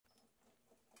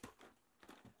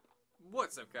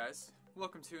What's up, guys?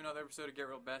 Welcome to another episode of Get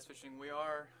Real Bass Fishing. We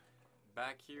are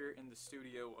back here in the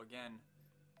studio again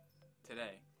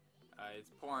today. It's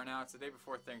pouring out. It's the day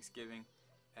before Thanksgiving,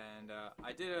 and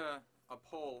I did a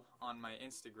poll on my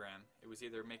Instagram. It was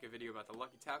either make a video about the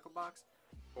Lucky Tackle Box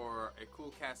or a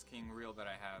cool KASTKING reel that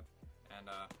I have, and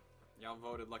y'all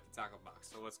voted Lucky Tackle Box,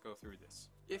 so let's go through this.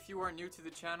 If you are new to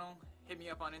the channel, hit me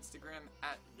up on Instagram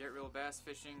at Get Real Bass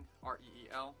Fishing,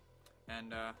 REEL,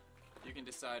 and you can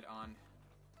decide on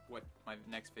what my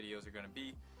next videos are going to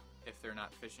be if they're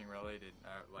not fishing related,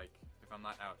 like if I'm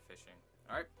not out fishing.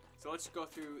 Alright, so let's go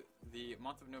through the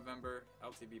month of November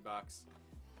LTB box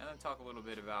and then talk a little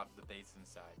bit about the baits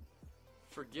inside.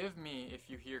 Forgive me if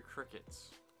you hear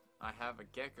crickets. I have a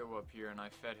gecko up here and I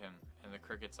fed him, and the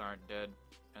crickets aren't dead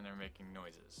and they're making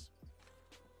noises.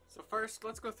 So first,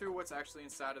 let's go through what's actually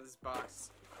inside of this box,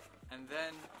 and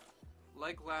then,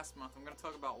 like last month, I'm going to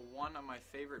talk about one of my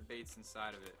favorite baits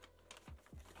inside of it.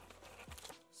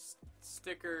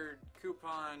 Sticker,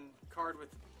 coupon, card with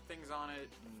things on it,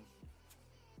 and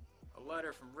a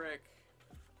letter from Rick,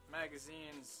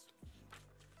 magazines,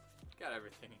 got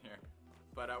everything in here.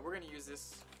 But we're going to use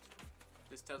this.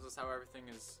 This tells us how everything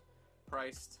is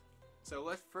priced. So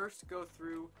let's first go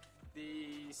through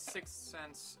the 6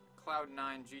 cents Cloud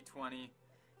 9 G20.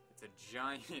 It's a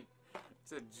giant,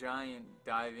 it's a giant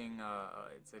diving,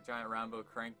 it's a giant roundbow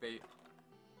crankbait.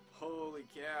 Holy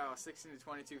cow, 16 to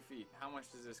 22 feet. How much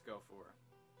does this go for?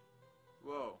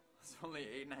 Whoa, it's only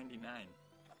 $8.99.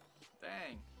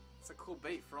 Dang, it's a cool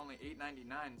bait for only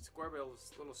 $8.99.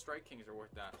 Squarebill's little Strike Kings are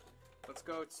worth that. Let's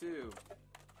go to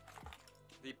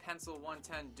the Pencil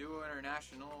 110 Duo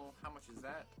International. How much is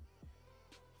that?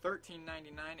 $13.99.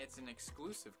 It's an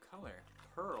exclusive color,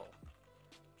 pearl.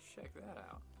 Check that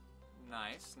out.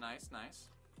 Nice, nice, nice.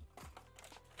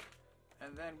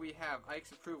 And then we have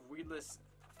Ike's Approved Weedless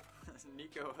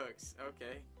Nico hooks.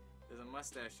 Okay, there's a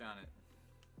mustache on it.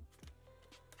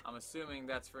 I'm assuming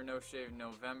that's for No Shave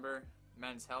November.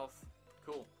 Men's Health.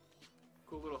 Cool.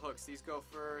 Cool little hooks. These go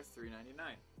for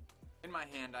 $3.99. In my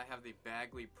hand, I have the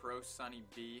Bagley Pro Sunny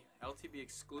B LTB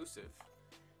exclusive.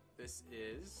 This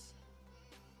is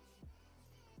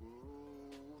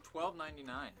 $12.99.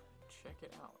 Check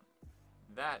it out.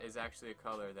 That is actually a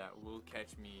color that will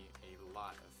catch me a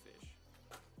lot of fish.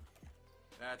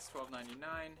 That's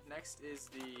 $12.99. Next is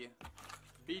the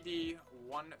BD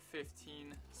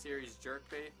 115 series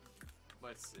jerkbait.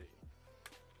 Let's see.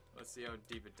 Let's see how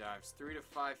deep it dives. 3 to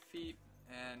 5 feet,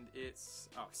 and it's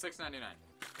 $6.99.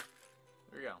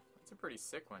 There we go. It's a pretty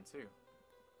sick one too.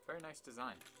 Very nice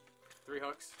design. 3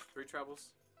 hooks, 3 trebles.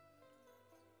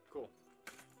 Cool.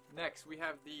 Next, we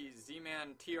have the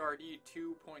Z-Man TRD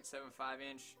 2.75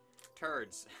 inch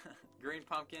turds. Green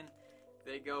pumpkin.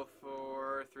 They go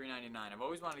for $3.99. I've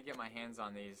always wanted to get my hands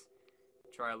on these,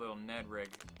 try a little Ned rig,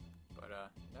 but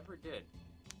never did.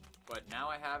 But now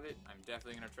I have it. I'm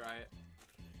definitely going to try it.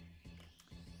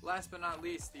 Last but not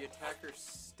least, the Attacker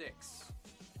Sticks.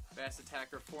 Bass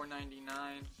Attacker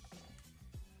 $4.99.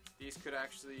 These could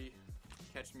actually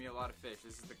catch me a lot of fish.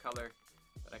 This is the color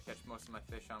that I catch most of my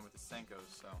fish on with the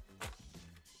Senkos. So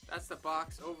that's the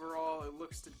box. Overall, it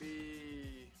looks to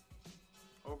be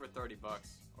over 30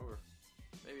 bucks. Over,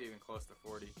 maybe even close to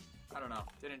 40. I don't know.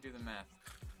 Didn't do the math.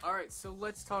 Alright, so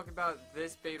let's talk about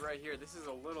this bait right here. This is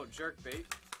a little jerk bait.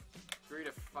 3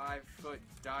 to 5 foot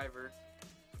diver.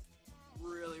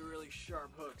 Really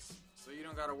sharp hooks. So you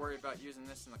don't got to worry about using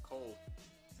this in the cold.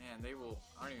 Man, they will,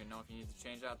 I don't even know if you need to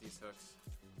change out these hooks.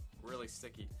 Really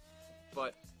sticky.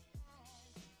 But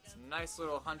it's a nice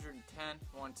little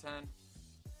 110.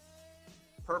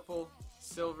 Purple,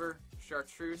 silver,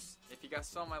 chartreuse. If you guys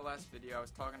saw my last video, I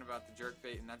was talking about the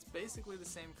jerkbait, and that's basically the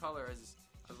same color as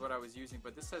what I was using,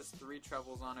 but this has 3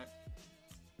 trebles on it.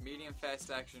 Medium fast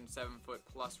action, 7 foot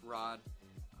plus rod.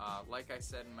 Like I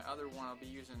said in my other one, I'll be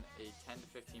using a 10 to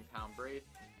 15 pound braid.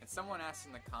 And someone asked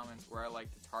in the comments where I like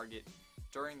to target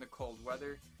during the cold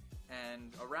weather.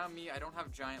 And around me, I don't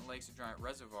have giant lakes or giant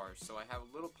reservoirs, so I have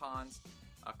little ponds,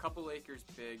 a couple acres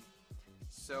big.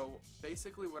 So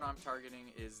basically what I'm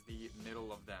targeting is the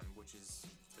middle of them, which is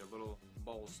the little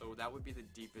bowls. So that would be the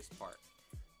deepest part.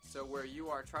 So where you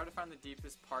are, try to find the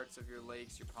deepest parts of your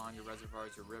lakes, your pond, your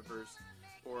reservoirs, your rivers,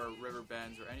 or river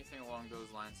bends, or anything along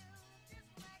those lines,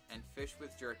 and fish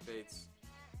with jerk baits.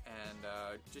 And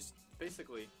just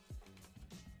basically,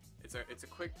 it's a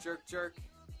quick jerk.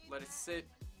 Let it sit.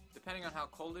 Depending on how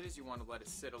cold it is, you want to let it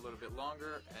sit a little bit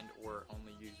longer, and or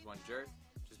only use one jerk.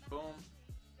 Just boom,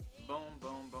 boom,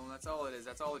 boom, boom. That's all it is.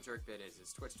 That's all a jerk bait is.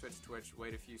 It's twitch, twitch, twitch.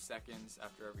 Wait a few seconds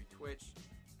after every twitch,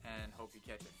 and hope you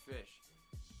catch a fish.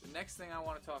 The next thing I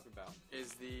want to talk about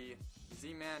is the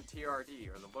Z-Man TRD,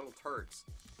 or the Little Turds.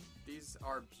 These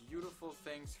are beautiful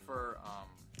things for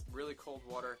really cold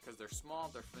water because they're small,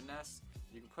 they're finesse.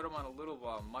 You can put them on a little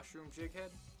mushroom jig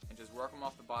head and just work them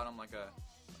off the bottom like a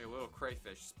little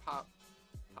crayfish. Just pop,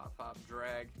 pop, pop,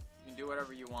 drag. You can do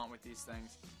whatever you want with these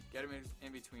things. Get them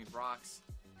in between rocks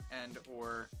and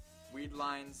or weed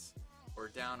lines or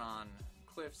down on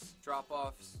cliffs,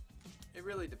 drop-offs. It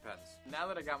really depends. Now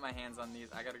that I got my hands on these,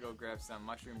 I gotta go grab some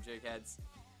mushroom jig heads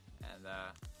and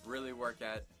really work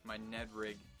at my Ned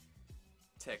rig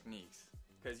techniques,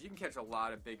 because you can catch a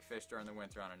lot of big fish during the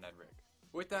winter on a Ned rig.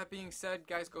 With that being said,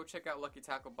 guys, go check out Lucky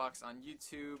Tackle Box on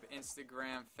YouTube,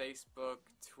 Instagram, Facebook,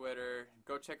 Twitter.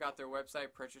 Go check out their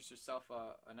website, purchase yourself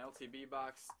an LTB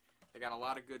box. They got a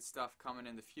lot of good stuff coming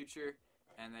in the future,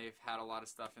 and they've had a lot of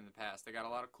stuff in the past. They got a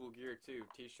lot of cool gear too,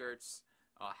 t-shirts,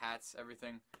 hats,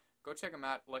 everything. Go check them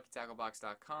out,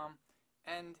 luckytacklebox.com.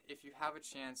 And if you have a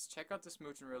chance, check out the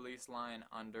Smooch and Release line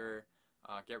under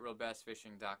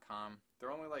getrealbassfishing.com.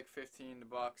 They're only like $15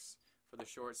 for the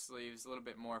short sleeves, a little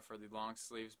bit more for the long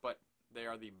sleeves, but they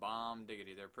are the bomb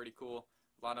diggity. They're pretty cool.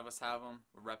 A lot of us have them.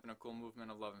 We're repping a cool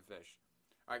movement of loving fish.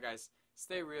 Alright guys,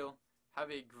 stay real. Have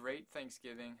a great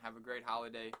Thanksgiving. Have a great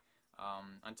holiday.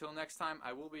 Until next time,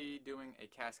 I will be doing a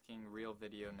KASTKING reel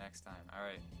video next time.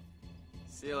 Alright.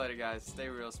 See you later guys. Stay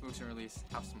real. Smooch and release.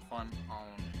 Have some fun on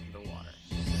the water.